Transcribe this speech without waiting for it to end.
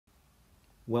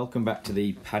Welcome back to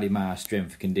the Paddy Maher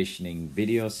Strength Conditioning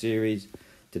video series.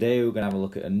 Today we're going to have a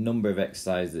look at a number of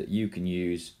exercises that you can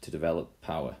use to develop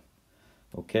power.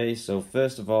 Okay, so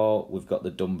first of all, we've got the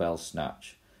dumbbell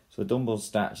snatch. So the dumbbell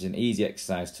snatch is an easy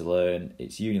exercise to learn.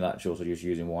 It's unilateral, so just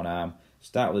using one arm.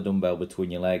 Start with a dumbbell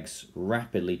between your legs,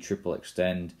 rapidly triple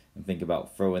extend, and think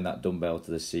about throwing that dumbbell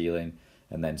to the ceiling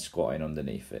and then squatting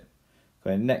underneath it.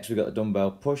 Okay, next we've got the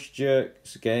dumbbell push jerk.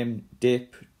 So again,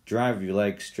 dip, drive with your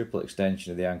legs, triple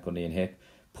extension of the ankle, knee and hip.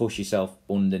 Push yourself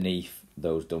underneath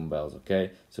those dumbbells,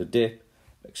 okay? So dip,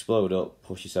 explode up,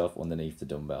 push yourself underneath the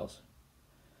dumbbells.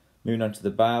 Moving on to the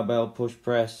barbell push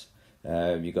press.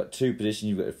 You've got two positions.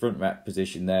 You've got the front rack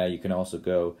position there. You can also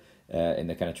go in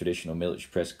the kind of traditional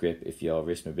military press grip if your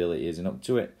wrist mobility isn't up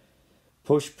to it.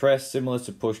 Push press, similar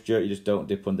to push jerk, you just don't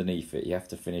dip underneath it. You have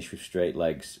to finish with straight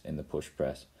legs in the push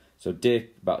press. So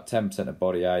dip, about 10% of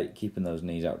body height, keeping those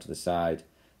knees out to the side,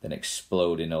 then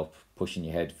exploding up, pushing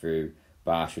your head through.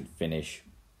 Bar should finish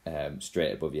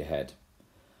straight above your head.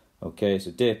 Okay, so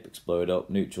dip, explode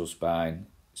up, neutral spine,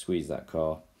 squeeze that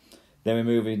core. Then we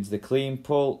move into the clean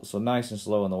pull, so nice and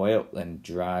slow on the way up, then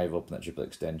drive up in that triple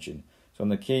extension. So on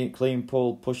the clean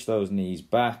pull, push those knees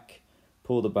back,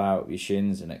 pull the bar up your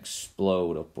shins and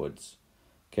explode upwards.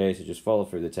 Okay, so just follow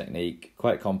through the technique.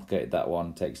 Quite complicated, that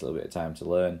one, takes a little bit of time to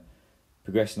learn.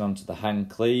 Progressing on to the hang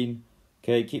clean.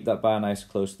 Okay, keep that bar nice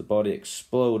and close to the body,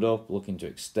 explode up, looking to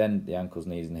extend the ankles,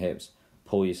 knees and hips,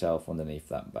 pull yourself underneath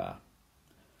that bar.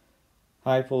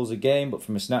 High pulls again, but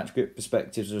from a snatch grip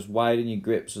perspective, so just widen your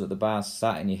grip so that the bar's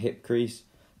sat in your hip crease.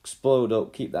 Explode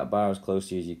up, keep that bar as close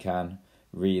to you as you can.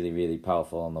 Really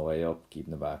powerful on the way up, keeping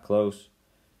the bar close.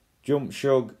 Jump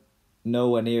shrug,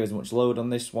 nowhere near as much load on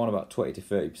this one, about 20 to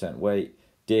 30% weight.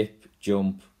 Dip,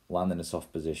 jump, land in a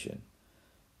soft position.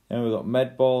 Then we've got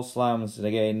med ball slams, and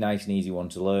again, nice and easy one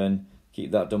to learn.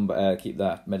 Keep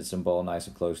that medicine ball nice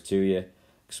and close to you.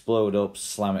 Explode up,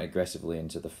 slam it aggressively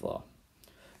into the floor.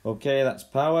 Okay, that's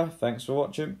power. Thanks for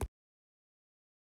watching.